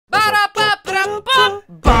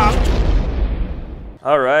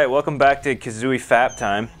All right, welcome back to Kazooie Fap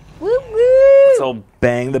time. Woo woo! Let's all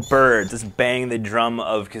bang the birds. Let's bang the drum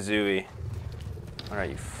of Kazooie. All right,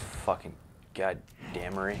 you fucking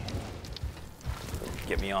goddammery.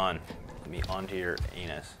 Get me on. Get me onto your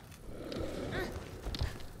anus.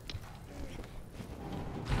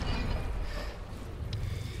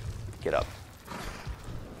 Get up.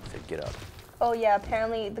 I said get up. Oh yeah,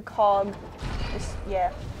 apparently the cog is,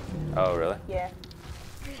 yeah. Oh, really? Yeah.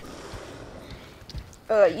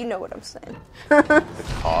 You know what I'm saying. The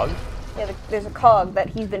cog? Yeah, there's a cog that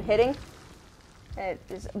he's been hitting, and it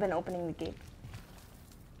has been opening the gate.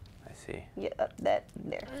 I see. Yeah, there,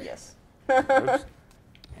 yes. Oops.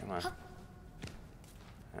 Come on.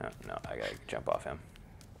 Oh, no, I gotta jump off him.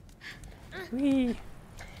 Whee!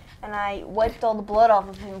 And I wiped all the blood off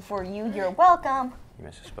of him for you. You're welcome. You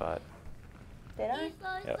missed a spot. Did I?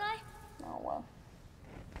 Yep. Oh well.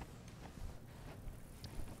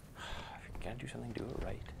 If you gotta do something, do it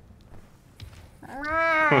right.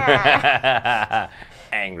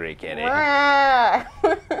 Angry kitty.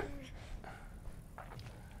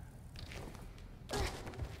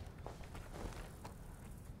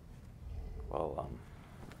 Well,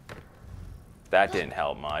 that didn't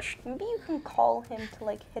help much. Maybe you can call him to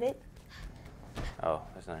like hit it. Oh,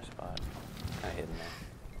 there's another spot. Kind of hidden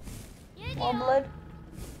there. More blood.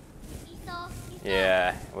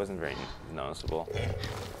 Yeah, it wasn't very noticeable.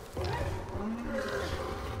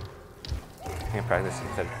 I can practice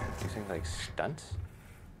instead of using like stunts.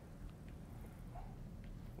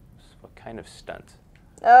 What kind of stunts?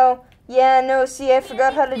 Oh, yeah, no, see, I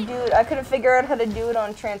forgot how to do it. I couldn't figure out how to do it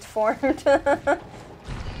on Transformed.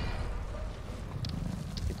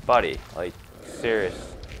 Buddy, like, serious.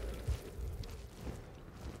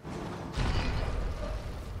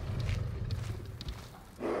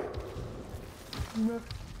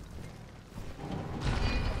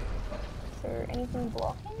 Is there anything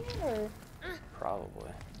blocking it, or?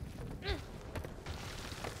 Probably.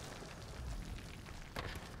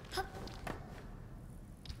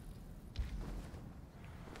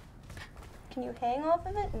 Can you hang off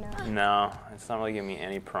of it? No. No, it's not really giving me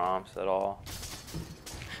any prompts at all.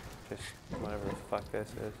 Just whatever the fuck this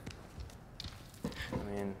is.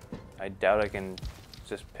 I mean, I doubt I can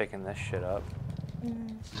just picking this shit up.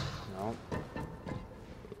 Nope.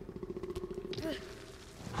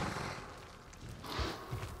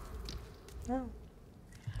 No.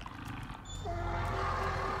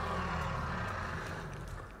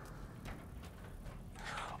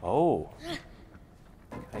 Oh.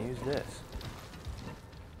 Can I use this?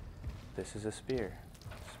 This is a spear.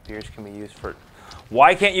 Spears can be used for...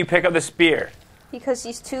 Why can't you pick up the spear? Because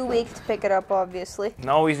he's too weak to pick it up, obviously.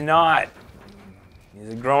 No, he's not. He's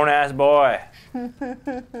a grown-ass boy.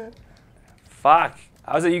 Fuck.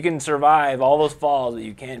 How is it you can survive all those falls that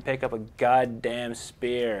you can't pick up a goddamn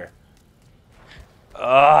spear?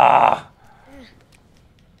 Ugh.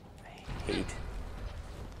 I hate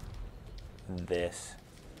this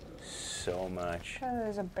so much. Oh,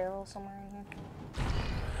 there's a barrel somewhere in here.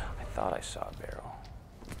 I thought I saw a barrel.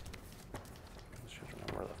 Let's just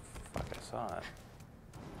remember where the fuck I saw it.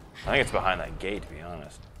 I think it's behind that gate, to be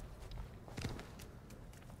honest.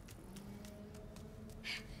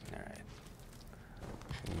 Alright.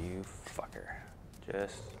 You fucker.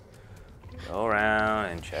 Just go around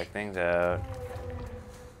and check things out.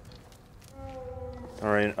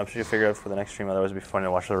 Alright, I'm sure you'll figure out for the next stream, otherwise it'd be funny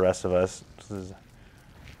to watch the rest of us. This is...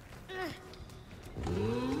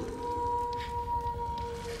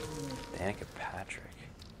 Danica Patrick.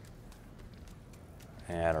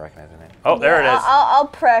 Yeah, I don't recognize the name. Oh, there it is. I'll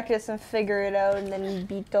practice and figure it out, and then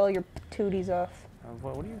beat all your tooties off.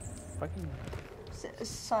 What are you fucking...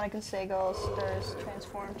 Sonic and Sega All Stars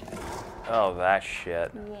Transformed. Oh, that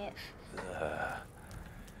shit. Yeah.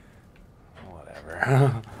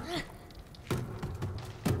 Whatever.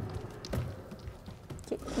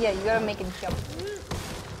 Yeah, you gotta make it jump.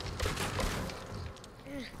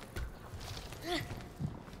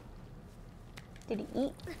 Did he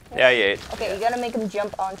eat? Yeah, he ate. Okay, you gotta make him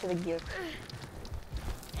jump onto the gear.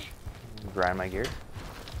 Grind my gear?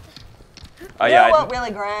 Oh, you know what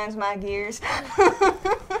really grinds my gears?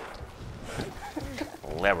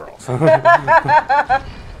 Liberals.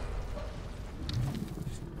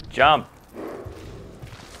 Jump.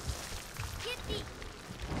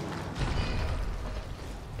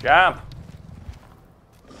 Jump.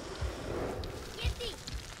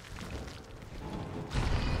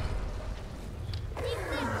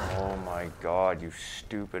 Oh my god, you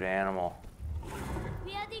stupid animal.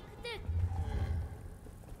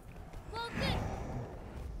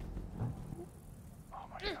 Oh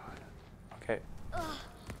my god. Okay.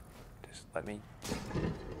 Just let me...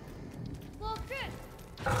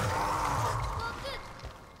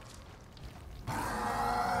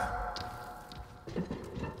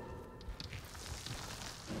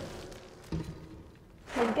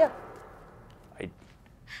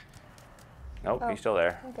 Nope, he's still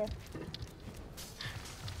there. Okay.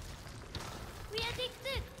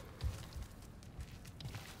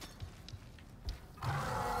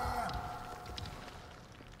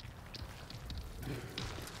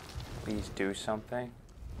 Please do something.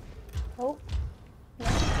 Oh.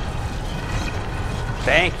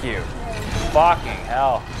 Thank you. Fucking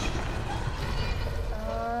hell.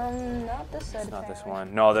 Not this side. It's not this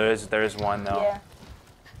one. No, there is one though. Yeah.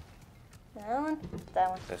 That one? That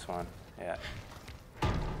one. This one. Yeah.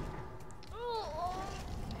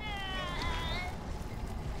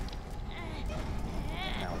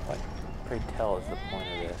 Now what, pray tell, is the point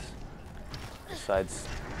of this? Besides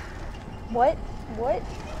What? What?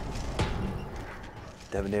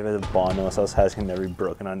 David Bonos house has never been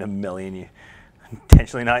broken on a million. You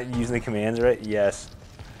intentionally not using the commands right? Yes.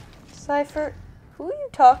 Cypher, who are you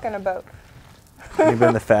talking about? Maybe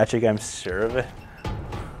in the fat chick, I'm sure of it.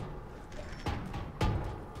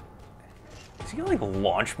 Is he gonna like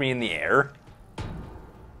launch me in the air?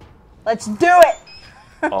 Let's do it!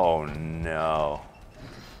 Oh no.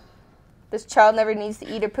 This child never needs to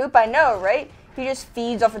eat or poop, I know, right? He just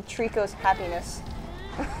feeds off of Trico's happiness.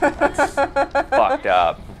 That's fucked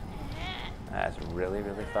up. That's really,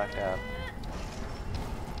 really fucked up.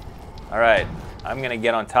 Alright, I'm gonna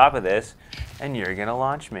get on top of this, and you're gonna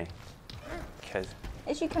launch me. Cause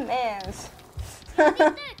Issue commands.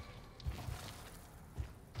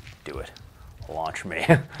 do it. Launch me.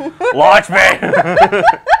 Launch me!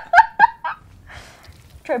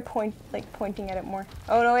 Try pointing at it more.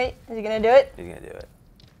 Oh no, wait. Is he gonna do it? He's gonna do it.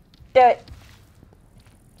 Do it.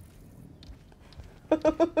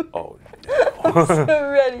 Oh I'm no. so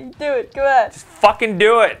ready. Do it. Go ahead. Just fucking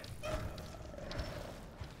do it!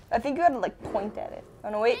 I think you gotta like point at it. Oh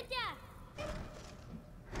no, wait.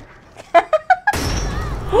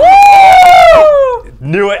 Woo!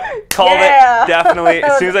 Knew it! Called Yeah. it! Definitely.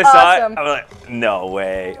 That As soon as I was saw awesome. it, I was like, no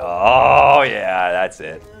way. Oh yeah, that's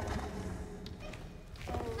it.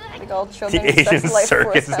 Like all The children's Asian best life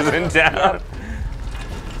circus force is in ever. town.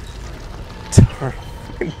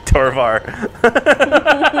 Yep. Torvar.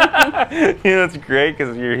 You know, it's great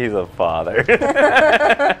because he's a father.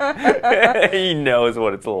 He knows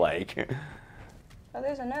what it's like. Oh,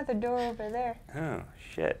 there's another door over there. Oh,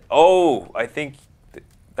 shit. Oh, I think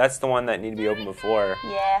that's the one that needed to be opened before.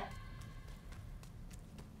 Yeah.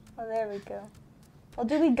 Oh, there we go. Well,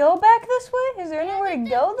 do we go back this way? Is there anywhere to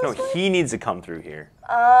go No, this way? he needs to come through here.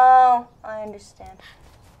 Oh, I understand.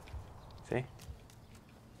 See?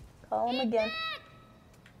 Call him again.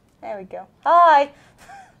 There we go. Hi!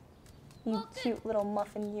 You cute little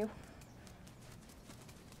muffin, you.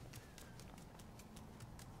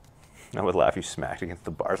 I would laugh if you smacked against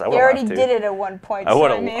the bars. I You would already laugh too. did it at one point, I so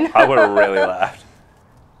would I mean. have. I would have really laughed.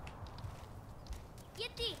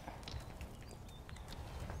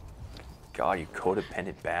 God, you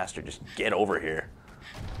codependent bastard! Just get over here.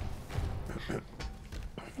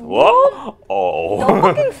 Whoa! Oh. Don't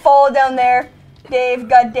fucking fall down there, Dave.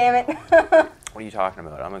 God damn it! What are you talking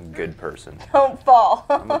about? I'm a good person. Don't fall.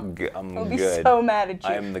 I'm I'll be good. so mad at you.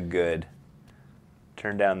 I am the good.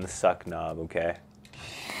 Turn down the suck knob, okay?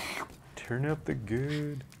 Turn up the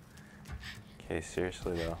good. Okay,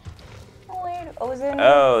 seriously though. Oh, wait. Oh, is there another?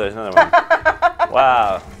 Oh, there's another one.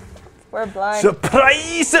 Wow. We're blind.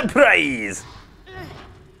 Surprise, surprise!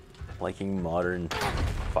 Liking modern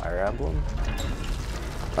Fire Emblem?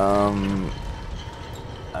 I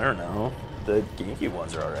don't know. The GameCube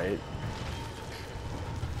ones are alright.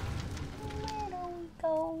 Where do we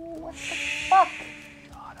go? What the fuck?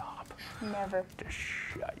 Shut up. Never. Just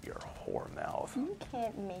shut your whore mouth. You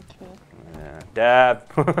can't make me. Yeah. Dab.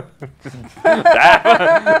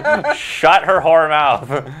 Dab. Shut her whore mouth.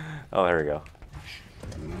 Oh, there we go.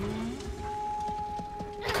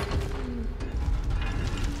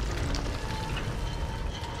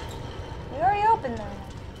 We already opened them.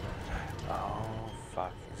 Oh,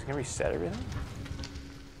 fuck. Is it gonna reset everything?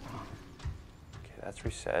 Okay, that's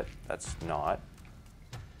reset. That's not.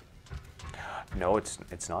 No, it's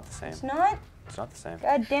not the same. It's not? It's not the same.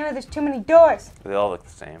 God damn it, there's too many doors. They all look the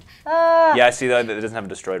same. Ah. Yeah, I see that. It doesn't have a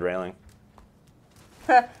destroyed railing.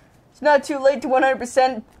 It's not too late to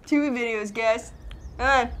 100% TV videos, guys. Come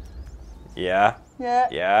on. Yeah. Yeah.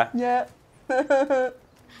 Yeah. Yeah.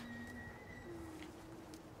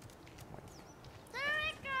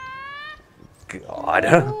 God.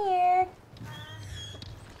 Here.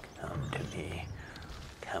 Come to me.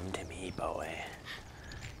 Come to me, boy.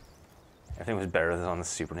 Everything was better than on the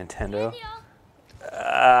Super Nintendo.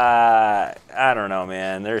 I don't know,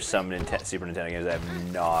 man. There's some Super Nintendo games that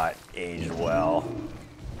have not aged well.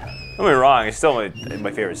 Don't get me wrong, it's still my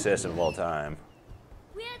favorite system of all time.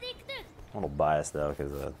 a little biased though,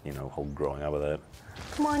 because you know, whole growing up with it.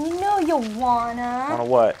 Come on, you know you wanna. Wanna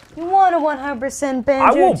what? You wanna 100% Banjo-Tooie.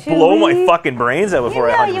 I will blow my fucking brains out before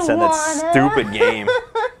I 100% that wanna. stupid game.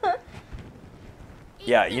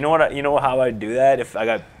 Yeah, you know what? You know how I'd do that if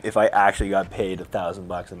I actually got paid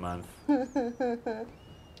 $1,000 a month,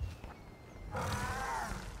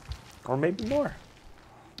 or maybe more.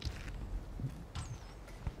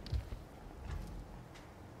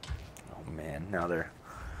 Oh man, now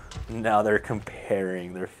they're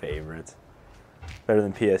comparing their favorites. Better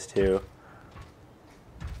than PS2.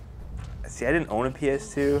 See, I didn't own a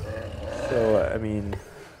PS2, so I mean,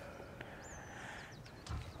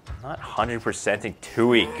 I'm not 100%ing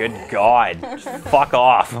Tooie. Good God, just fuck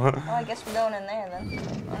off. Well, I guess we're going in there then.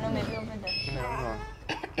 Oh no, maybe over there.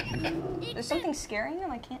 There's something scaring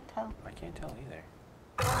him? I can't tell. I can't tell either.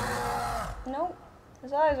 Nope.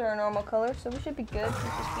 His eyes are a normal color, so we should be good. He's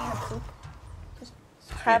just being a poop. Just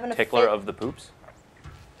having a tickler fit. of the poops.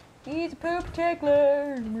 He's a poop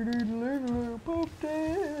tickler. Poop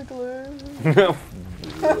tickler.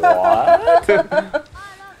 What?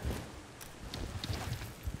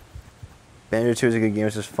 Banjo-Tooie is a good game.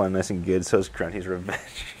 It's just fun, nice and good. So is Grunty's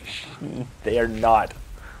Revenge. They are not.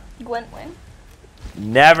 Gwent win.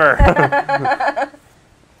 Never. Oh,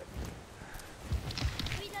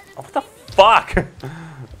 what the fuck?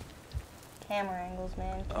 Camera angles,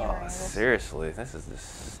 man. Camera angles. Seriously, this is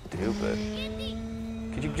just stupid.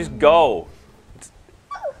 Could you just go? It's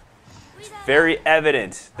very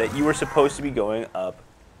evident that you were supposed to be going up.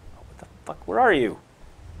 Oh, what the fuck? Where are you?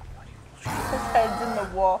 His head's in the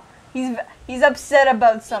wall. He's upset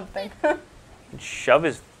about something. Shove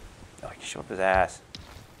his. Oh, he can shove up his ass.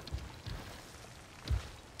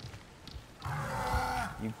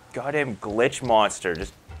 You goddamn glitch monster!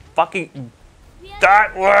 Just fucking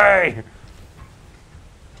that way!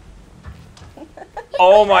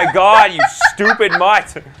 Oh my god, you stupid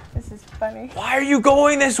mutt! This is funny. Why are you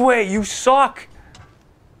going this way? You suck!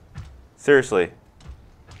 Seriously.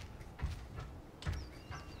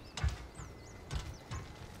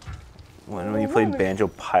 When you played Banjo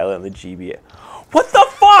Pilot on the GBA. What the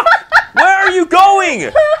fuck? Where are you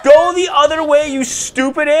going? Go the other way, you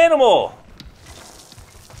stupid animal!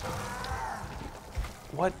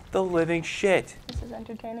 What the living shit? This is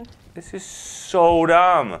entertaining. This is so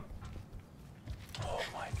dumb. Oh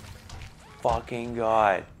my fucking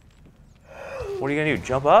god. What are you gonna do?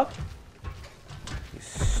 Jump up? You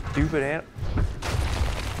stupid animal.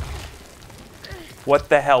 What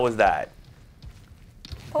the hell was that?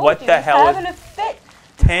 What the hell is... having a fit.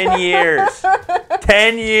 10 years.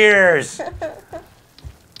 10 years. For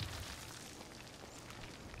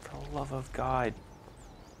the love of God.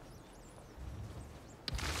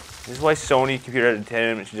 This is why Sony Computer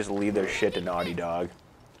Entertainment should just leave their shit to Naughty Dog.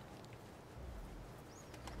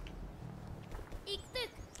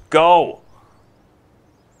 Go!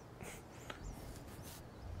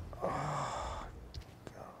 Oh,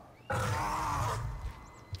 God.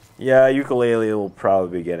 Yeah, Ukulele will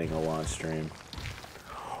probably be getting a launch stream.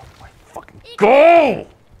 Oh my fucking go!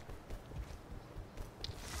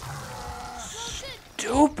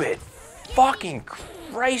 Stupid fucking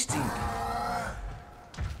Christy.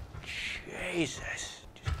 Jesus.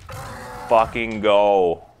 Just fucking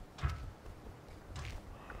go.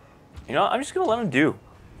 You know, I'm just gonna let him do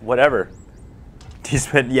whatever. He's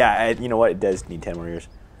been, yeah, you know what? It does need 10 more years.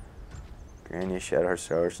 Granny, Shadowheart,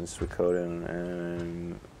 Star Wars, and Suikoden,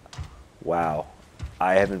 and wow.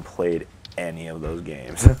 I haven't played any of those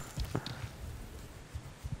games.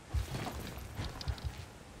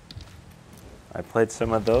 I played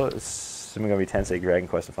some of those. Some are gonna be Tensei, Dragon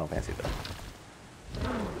Quest, and Final Fantasy though.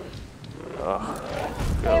 Ugh.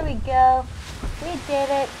 There we go. We did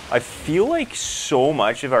it. I feel like so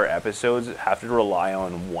much of our episodes have to rely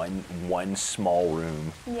on one small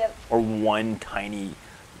room. Yep. Or one tiny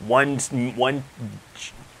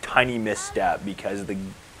misstep because of the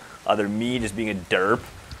either me just being a derp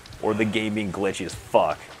or the game being glitchy as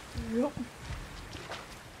fuck. Yep.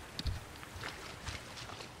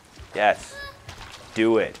 Yes.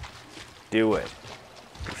 Do it. Do it.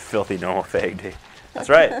 You filthy normal fag. That's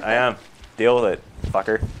right, I am. Deal with it,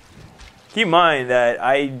 fucker. Keep in mind that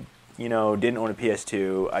I, didn't own a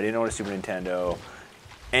PS2. I didn't own a Super Nintendo.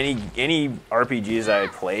 Any RPGs I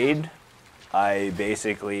played, I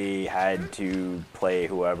basically had to play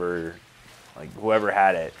whoever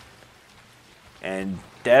had it. And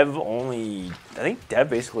I think Dev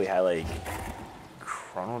basically had like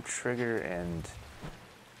Chrono Trigger and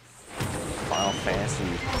Final Fantasy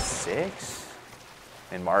VI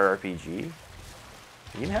and Mario RPG.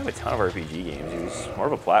 He didn't have a ton of RPG games. He was more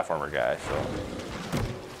of a platformer guy, so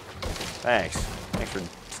thanks. Thanks for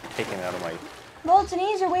taking it out of my... Well, it's an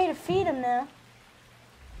easier way to feed him now.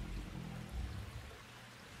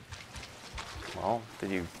 Well,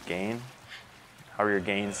 did you gain? How are your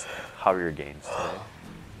gains? How are your gains today?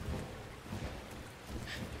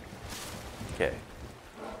 Okay.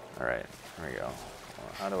 All right. Here we go.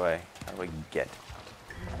 Well, how do I get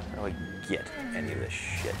any of this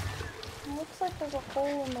shit? It looks like there's a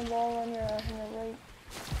hole in the wall on your right.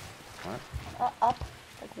 What? Up,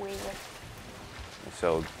 like way there.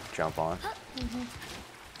 So jump on. Mm-hmm.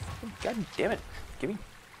 God damn it! Give me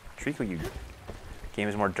treacle, you. Game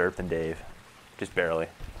is more derp than Dave, just barely.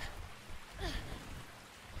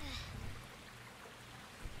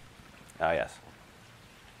 Ah yes.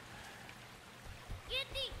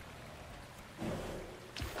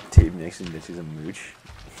 Dave Nixon misses a mooch.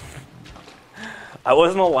 I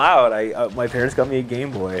wasn't allowed. My parents got me a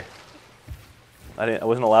Game Boy. I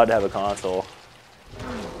wasn't allowed to have a console.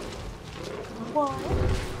 Why?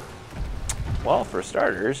 Well, for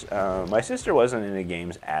starters, my sister wasn't into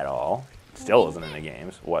games at all. Still wasn't into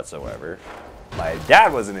games whatsoever. My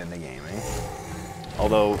dad wasn't into gaming.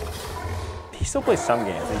 Although, he still plays some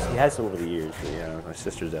games. He has over the years, but yeah, my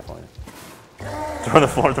sister's definitely. Throw on the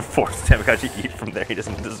floor the fourth time I got you eat from there. He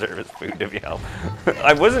doesn't deserve his food, if you help.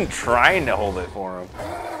 I wasn't trying to hold it for him.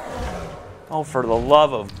 Oh, for the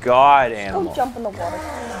love of God, animal. Don't jump in the water.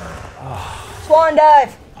 Swan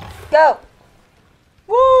dive. Go.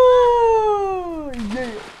 Woo!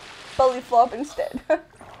 Yeah. Belly flop instead. Oh,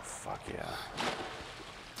 fuck yeah.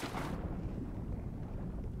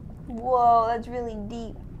 Whoa, that's really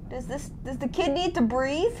deep. Does the kid need to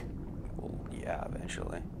breathe? Well, yeah,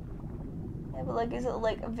 eventually. Yeah, but like, is it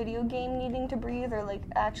like a video game needing to breathe or like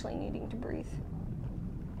actually needing to breathe?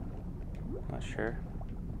 Not sure.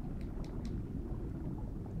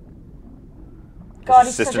 God,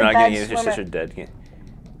 Is he's your such sister a not bad getting it? Is your swimmer. sister dead?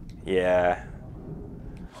 Yeah.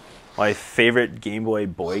 My favorite Game Boy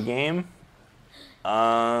game?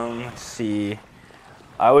 Let's see.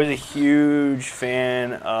 I was a huge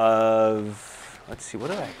fan of, let's see,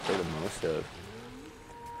 what did I play the most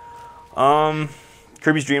of?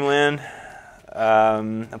 Kirby's Dream Land.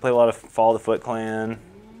 I played a lot of Fall of the Foot Clan.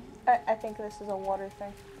 I think this is a water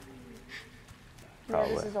thing.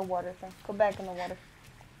 Probably. Yeah, this is a water thing. Go back in the water.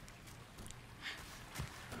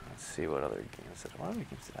 Let's see what other games. What other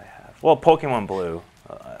games did I have? Well, Pokemon Blue.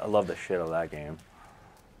 I love the shit out of that game.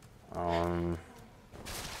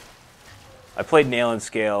 I played Nail and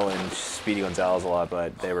Scale and Speedy Gonzales a lot,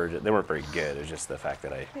 but they weren't very good. It was just the fact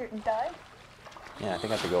that Here, die? yeah, I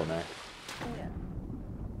think I have to go in there. Yeah.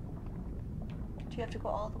 Do you have to go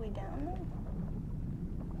all the way down then?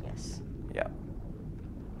 Yes. Yeah.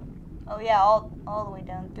 Oh yeah, all the way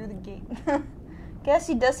down through the gate. Guess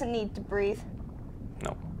he doesn't need to breathe.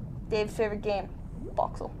 No. Dave's favorite game,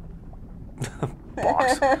 Boxel.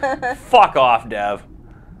 Box. Fuck off, Dev.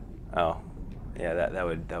 Oh, yeah, that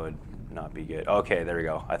would not be good. Okay, there we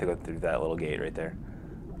go. I have to go through that little gate right there.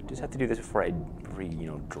 Just have to do this before I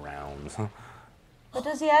drowns. But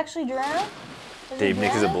does he actually drown? Dave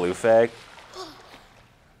Nix is a blue fag.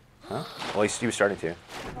 Huh? Well, he was starting to.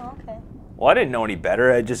 Oh, okay. Well, I didn't know any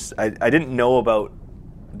better. I didn't know about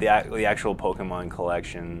the actual Pokemon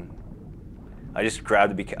collection. I just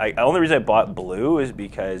grabbed the. The only reason I bought blue is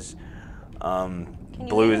because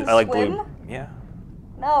blue is. I like swim? blue. Yeah.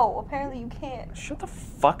 No, apparently you can't. Shut the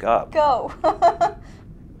fuck up. Go. Why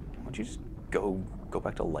don't you just go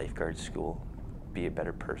back to lifeguard school? Be a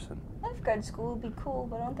better person. Lifeguard school would be cool,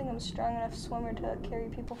 but I don't think I'm a strong enough swimmer to carry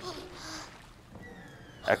people.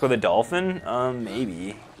 Echo the Dolphin?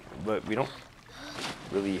 Maybe. But we don't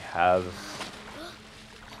really have...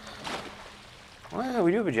 Well, no,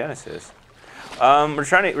 we do have a Genesis. We're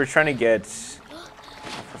trying to get... Oh,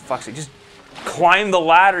 for fuck's sake, just climb the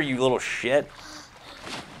ladder, you little shit.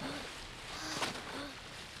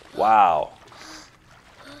 Wow.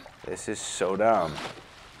 This is so dumb.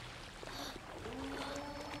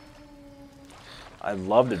 I'd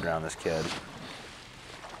love to drown this kid.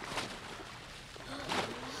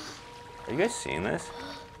 Are you guys seeing this?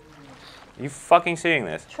 Are you fucking seeing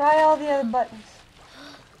this? Try all the other buttons.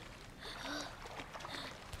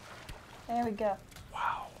 There we go.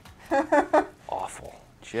 Wow. Awful.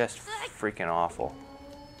 Just freaking awful.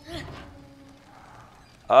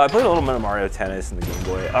 I played a little bit of Mario Tennis in the Game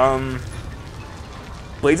Boy.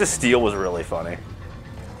 Blades of Steel was really funny. I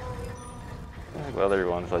think the other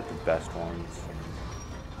ones like the best ones.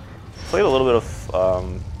 Played a little bit of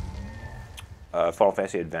Final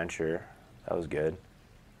Fantasy Adventure. That was good.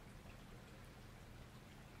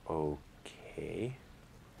 Okay.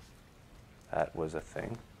 That was a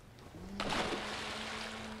thing.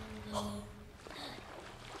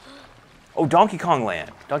 Oh, Donkey Kong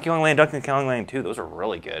Land. Donkey Kong Land, Donkey Kong Land 2. Those are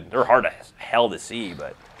really good. They're hard as hell to see,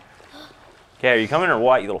 but... Okay, are you coming or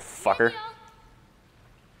what, you little fucker?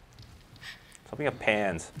 Stop being up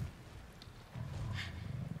pans.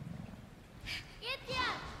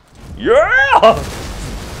 Yeah!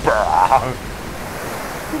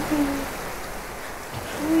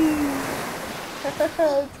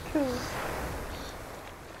 That's cool.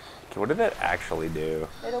 Okay, what did that actually do?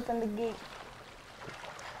 It opened the gate.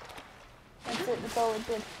 That's it, that's all it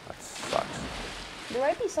did. That sucks. There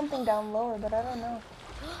might be something down lower, but I don't know.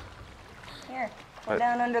 Here, go What?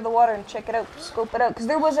 down under the water and check it out, scope it out. Because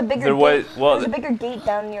there was a bigger There was- gate. well, there was a bigger gate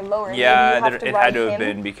down near lower. Yeah, Maybe you have to it ride had to have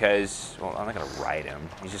him. been because... Well, I'm not going to ride him.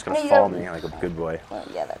 He's just going No, to you follow don't. me like a good boy. Well,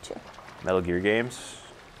 yeah, that too. Metal Gear games?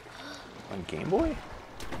 On Game Boy?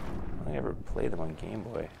 I don't ever play them on Game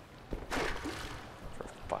Boy. For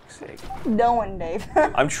fuck's sake. No one, Dave.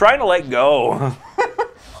 I'm trying to let go.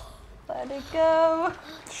 Let it go.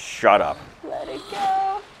 Shut up. Let it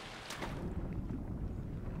go.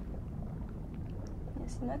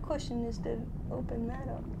 Yes, my question is to open that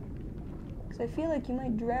up. Because I feel like you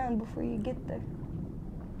might drown before you get there.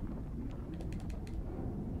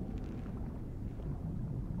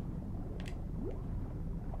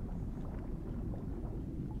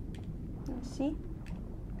 See?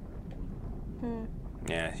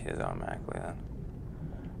 Yeah, she is automatically then.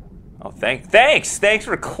 Oh, thanks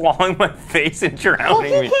for clawing my face and Well,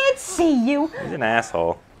 drowning he me. can't see you. He's an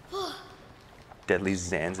asshole. Deadly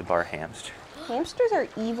Zanzibar hamster. Hamsters are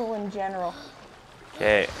evil in general.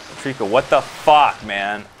 Okay, Trika, what the fuck,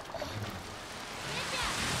 man?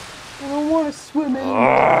 I don't want to swim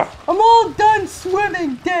anymore. I'm all done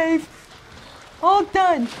swimming, Dave. All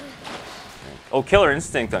done. Oh, Killer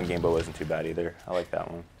Instinct on Game Boy wasn't too bad either. I like that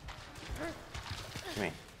one.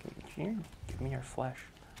 Give me your flesh.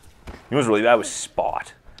 You know what was really bad was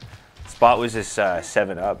Spot. Spot was this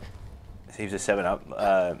 7-Up. He was a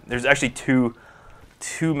 7-Up. There's actually two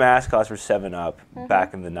mascots for 7-Up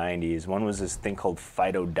back in the 90s. One was this thing called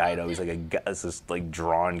Fido Dido. He's like this like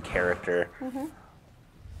drawn character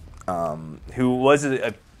who was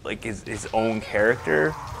like his own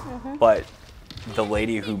character, but the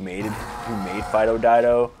lady who made Fido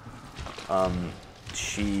Dido,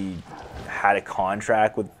 she had a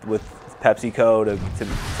contract with PepsiCo to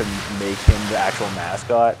make him the actual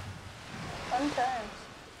mascot. Fun times.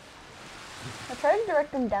 I tried to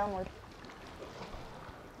direct him downward.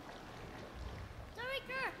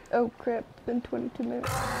 Oh crap, it's been 22 minutes.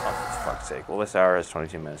 Oh, for fuck's sake. Well, this hour is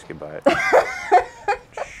 22 minutes. Goodbye.